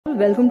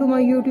welcome to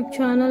my YouTube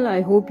channel.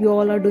 I hope you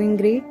all are doing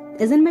great.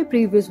 As in my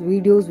previous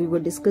videos, we were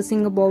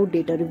discussing about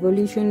data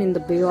revolution in the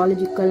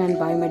biological and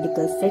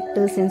biomedical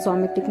sectors in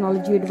somatic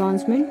technology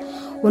advancement.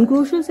 One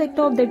crucial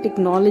sector of that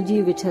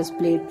technology which has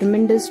played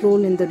tremendous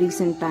role in the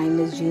recent time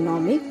is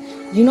genomics.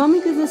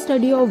 Genomics is the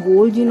study of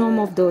whole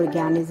genome of the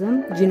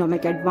organism.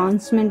 Genomic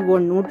advancement were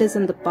noticed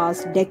in the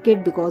past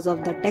decade because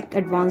of the tech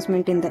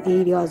advancement in the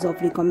areas of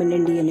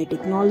recombinant DNA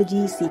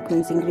technology,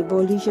 sequencing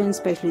revolution,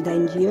 especially the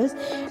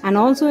NGS, and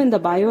also in the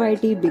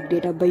bio-IT, big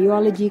data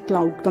biology,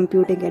 cloud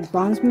computing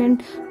advancement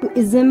to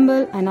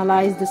assemble,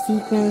 analyze the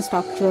sequence,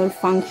 structure,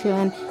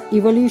 function,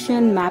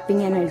 evolution,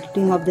 mapping and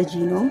editing of the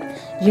genome.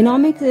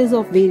 Genomics is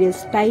of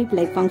various types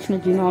like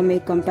functional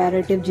genomics,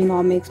 comparative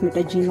genomics,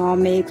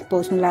 metagenomics,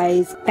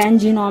 personalized,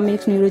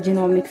 pangenomics,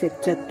 neurogenomics,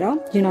 etc.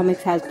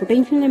 Genomics has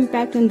potential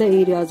impact in the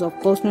areas of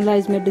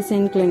personalized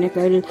medicine,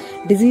 clinical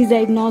disease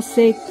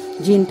diagnostic,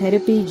 gene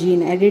therapy,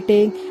 gene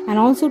editing, and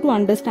also to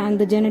understand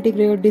the genetic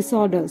rare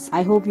disorders.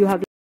 I hope you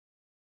have